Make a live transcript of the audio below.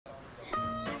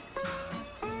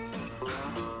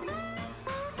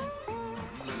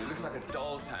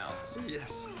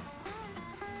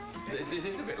It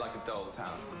is a bit like a doll's house.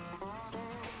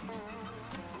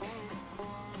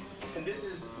 And this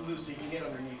is loose, so you can get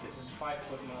underneath this. This is 5'9".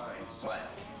 Right.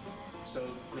 So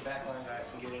the backline guys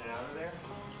can get in and out of there?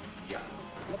 Yeah.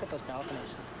 Look at those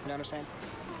balconies. You know what I'm saying?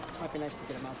 Might be nice to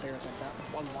get them out there like that.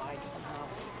 One wide somehow.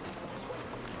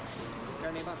 You know what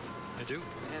I mean, Bob? I do.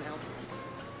 Handheld.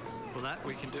 Well, that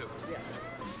we can do. Yeah.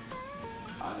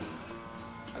 I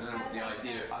don't know what the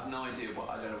idea. I have no idea what.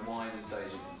 I don't know why the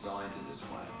stage is designed in this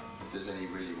way. If there's any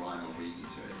really rhyme or reason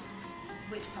to it.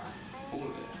 Which part? All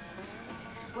of it.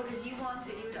 Well, because you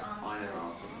wanted you to ask. I never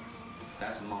asked for them.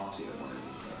 That's Marty that wanted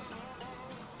them first.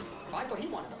 Oh, I thought he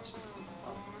wanted those.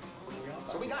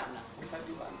 So we got him now. We can't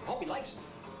do that. I hope he likes them.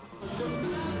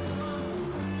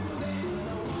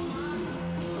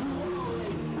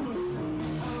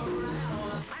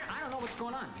 I don't know what's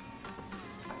going on.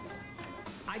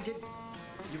 I did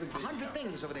 100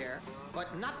 things over there,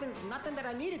 but nothing that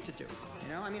I needed to do. You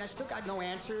know, I mean, I still got no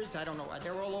answers. I don't know.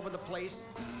 They were all over the place.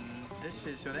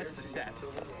 So that's the set.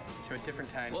 So at different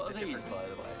times. Well, the thing is, by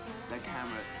the way, that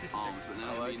camera arms, but they're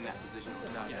only in that position.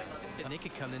 Yeah. And they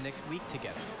could come the next week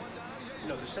together.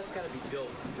 No, the set's got to be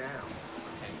built now.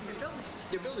 Okay. They're building it.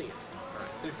 They're building it.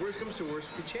 And if worse comes to worse,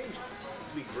 we change it.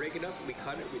 We break it up, we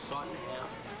cut it, we saw it in half,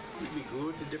 we glue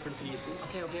it to different pieces.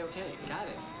 Okay. Got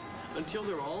it. Until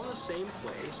they're all in the same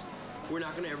place, we're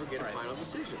not going to ever get a final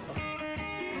decision.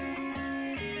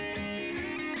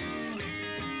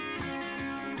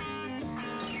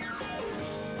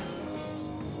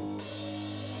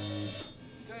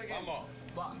 Come on.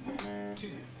 1, 2,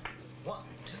 1,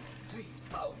 2, 3,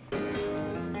 4.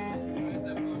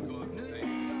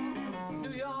 New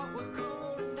York was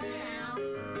cooling down.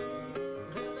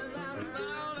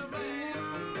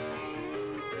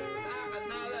 Like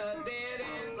another dead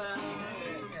end sign.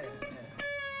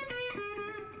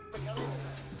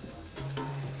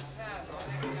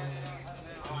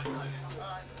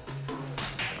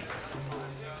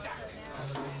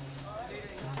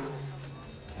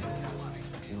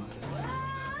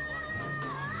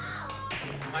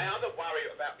 My other worry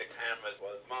about the cameras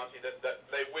was, Marty, that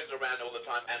they whiz around all the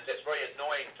time, and it's very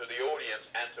annoying to the audience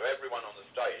and to everyone on the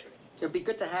stage. It would be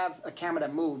good to have a camera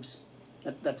that moves,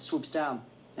 that swoops down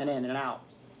and in and out.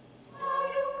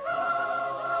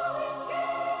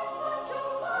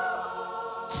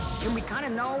 Can we kind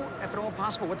of know, if at all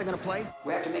possible, what they're going to play?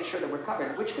 We have to make sure that we're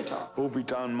covered. Which guitar? All be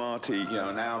done, Marty, you know,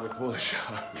 an hour before the show.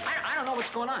 I don't know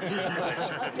what's going on.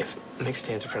 If Mick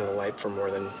stands in front of the light for more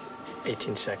than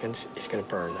 18 seconds, he's going to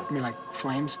burn. I mean, like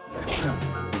flames? No.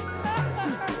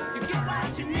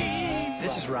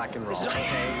 This is rock and roll,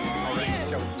 okay? All right,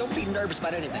 so don't be nervous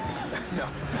about anything. No.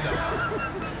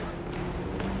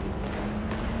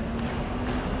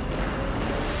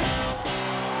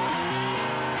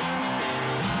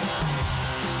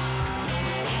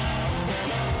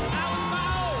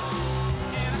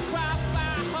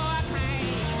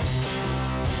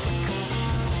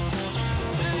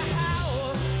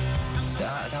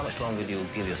 How much longer do you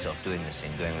give yourself doing this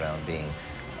thing, going around being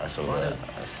a sort of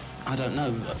I don't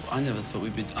know. I never thought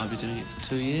I'd be doing it for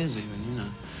 2 years even, you know.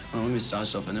 When we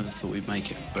started off, I never thought we'd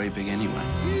make it very big anyway.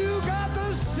 You got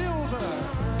the silver,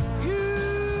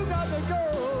 you got the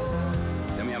gold.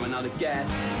 Then we have another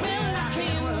guest. Well, I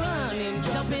can run and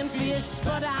jump and fish,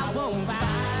 but I won't fight.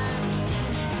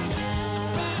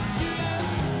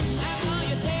 I know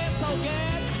you taste so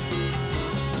good.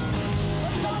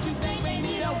 Don't you think we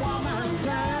need a woman's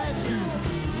touch to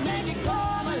make it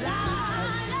come alive?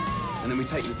 And then we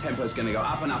take the tempo's going to go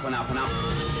up and up and up and up.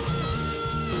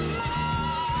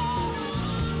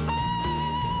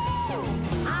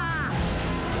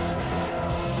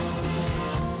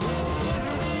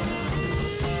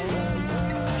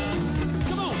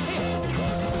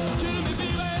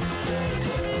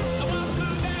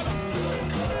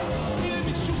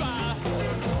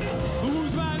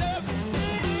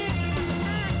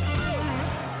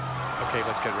 Okay,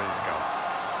 let's get ready to go.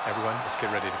 Everyone, let's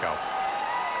get ready to go.